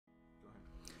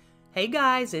Hey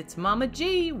guys, it's Mama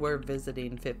G. We're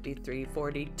visiting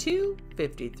 5342,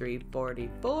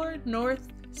 5344 North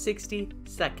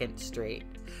 62nd Street.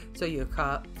 So you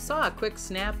saw a quick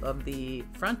snap of the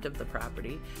front of the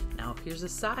property. Now here's the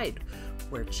side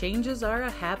where changes are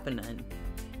happening.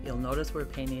 You'll notice we're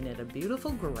painting it a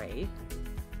beautiful gray,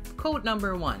 coat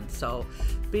number 1. So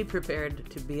be prepared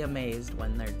to be amazed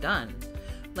when they're done.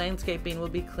 Landscaping will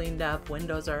be cleaned up,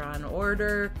 windows are on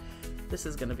order. This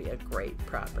is going to be a great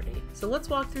property. So let's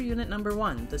walk through unit number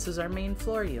 1. This is our main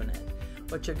floor unit.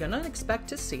 What you're going to expect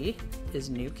to see is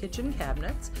new kitchen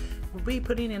cabinets. We'll be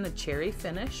putting in a cherry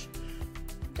finish.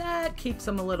 That keeps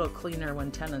them a little cleaner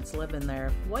when tenants live in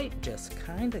there. White just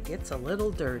kind of gets a little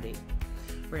dirty.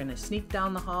 We're going to sneak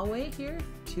down the hallway here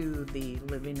to the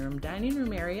living room, dining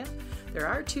room area. There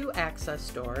are 2 access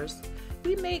doors.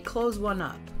 We may close one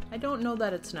up. I don't know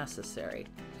that it's necessary.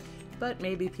 But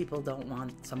maybe people don't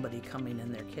want somebody coming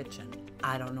in their kitchen.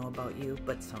 I don't know about you,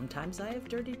 but sometimes I have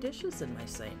dirty dishes in my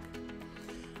sink.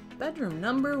 Bedroom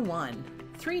number 1.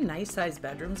 3 nice sized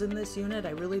bedrooms in this unit. I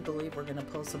really believe we're gonna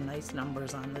pull some nice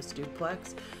numbers on this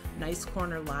duplex. Nice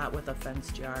corner lot with a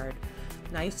fenced yard.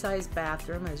 Nice sized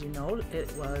bathroom. As you know,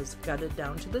 it was gutted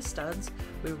down to the studs.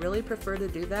 We really prefer to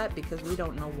do that because we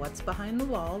don't know what's behind the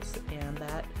walls, and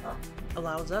that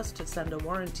allows us to send a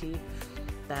warranty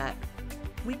that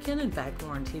we can in fact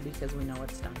warranty because we know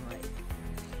it's done right.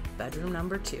 Bedroom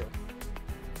number 2.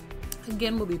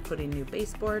 Again, we'll be putting new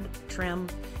baseboard, trim,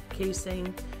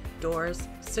 casing, doors,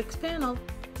 6 panel,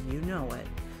 you know it,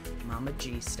 Mama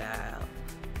G style.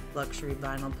 Luxury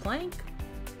vinyl plank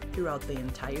throughout the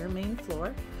entire main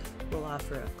floor. We'll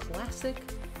offer a classic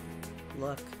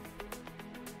look.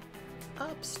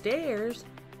 Upstairs,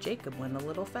 Jacob went a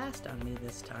little fast on me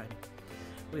this time.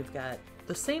 We've got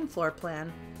the same floor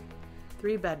plan,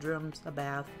 3 bedrooms, a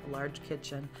bath, a large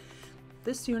kitchen.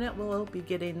 This unit will be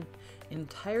getting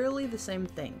entirely the same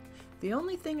thing. The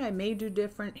only thing I may do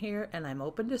different here, and I'm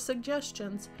open to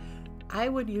suggestions, I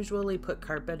would usually put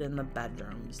carpet in the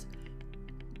bedrooms.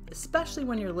 Especially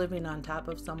when you're living on top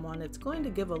of someone, it's going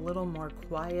to give a little more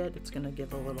quiet, it's going to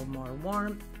give a little more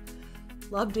warmth.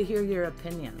 Love to hear your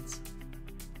opinions.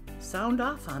 Sound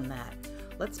off on that.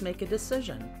 Let's make a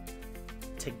decision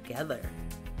together.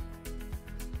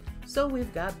 So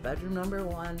we've got bedroom number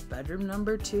 1, bedroom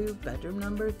number 2, bedroom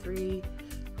number 3,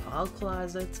 all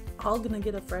closets, all gonna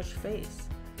get a fresh face.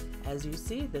 As you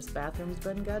see, this bathroom's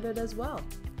been gutted as well.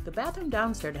 The bathroom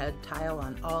downstairs had tile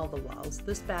on all the walls.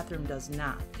 This bathroom does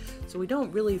not. So we don't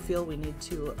really feel we need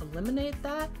to eliminate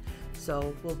that.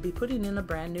 So we'll be putting in a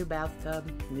brand new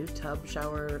bathtub, new tub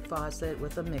shower faucet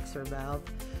with a mixer valve.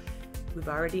 We've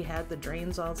already had the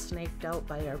drains all snaked out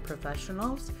by our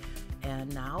professionals,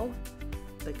 and now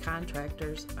the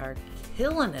contractors are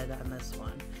killing it on this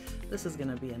one. This is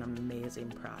going to be an amazing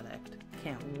product.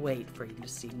 Can't wait for you to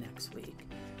see next week.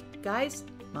 Guys,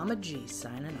 Mama G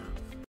signing off.